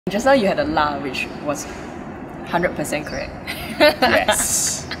Just now you had a la, which was 100% correct.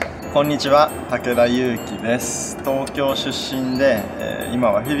 Yes. こんにちは、武田裕煕です。東京出身で、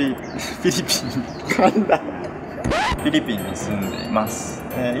今はフィリピンに住んでいます。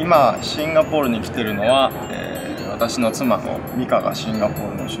今シンガポールに来てるのは、私の妻のミカがシンガポ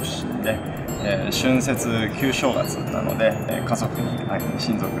ールの出身で、春節旧正月なので、家族に会いに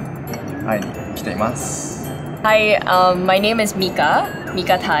親族に会いに来ています。Hi, my name is Mika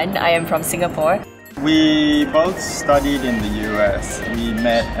Tan. I am from Singapore. We both studied in the US. We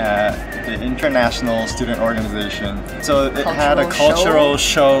met at the International Student Organization. So it had a cultural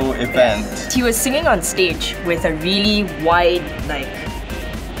show event. Yes. He was singing on stage with a really wide, like,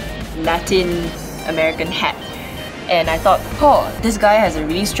 Latin American hat. And I thought, oh, this guy has a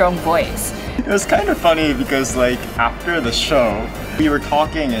really strong voice. It was kind of funny because, like, after the show, we were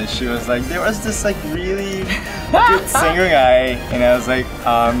talking and she was like, there was this, like, really good singer guy. And I was like,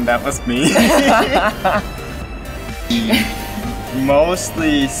 that was me. We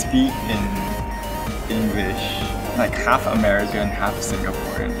mostly speak in English, like half American, half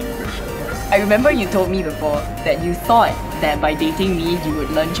Singaporean English. I remember you told me before that you thought that by dating me, you would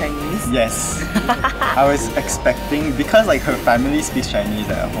learn Chinese. Yes. I was expecting, because like her family speaks Chinese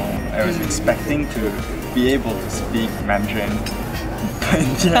at home, I was expecting to be able to speak Mandarin. But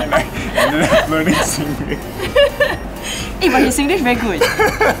in the end, I ended up learning Singlish. Hey, but your Singlish very good.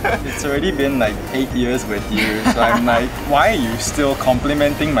 It's already been like 8 years with you, so I'm like, why are you still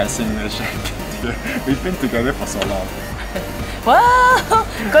complimenting my Singlish? We've been together for so long. Wow,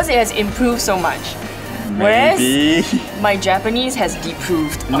 because it has improved so much. Maybe. Whereas my Japanese has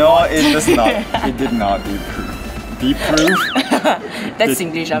deproved. No, it does not. It did not deprove. Deprove? That's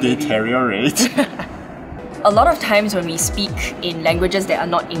Singlish, baby. Deteriorate. A lot of times when we speak in languages that are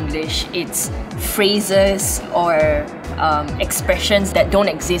not English, it's phrases or expressions that don't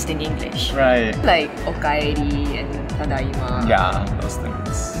exist in English. Right. Like okaeri and tadaima. Yeah, those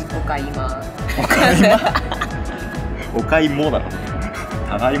things. Okaima. Okaima? Okaimoだろ。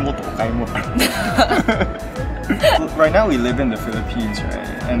Tadaimoとokaimoだろ。Right now we live in the Philippines, right?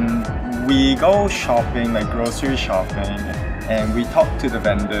 And we go shopping, like grocery shopping, and we talk to the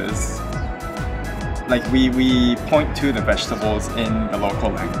vendors. Like we point to the vegetables in the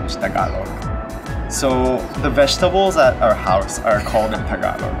local language, Tagalog. So the vegetables at our house are called in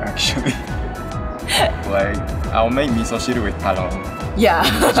Tagalog, actually. Like, I'll make miso shiru with talong. Yeah.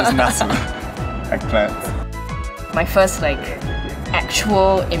 Which is nasu, eggplant. My first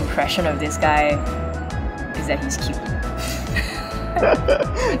actual impression of this guy is that he's cute.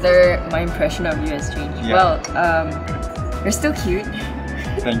 Whether my impression of you has changed. Yeah. Well, you're still cute.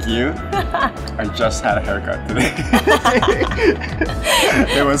 Thank you. I just had a haircut today.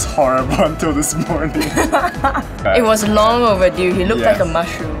 It was horrible until this morning. It was long overdue. He looked like a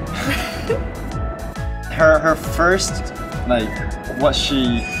mushroom. Her first, what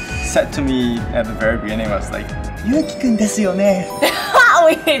she said to me at the very beginning was like, Yuki-kun desu yo ne.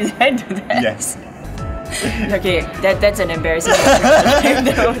 Wait, did I do that? Yes. Okay, that's an embarrassing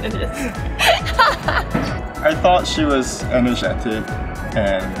I thought she was energetic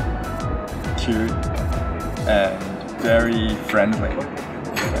and cute and very friendly.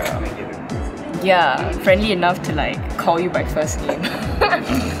 Yeah, friendly enough to call you by first name.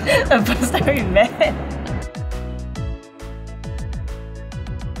 The first time we met.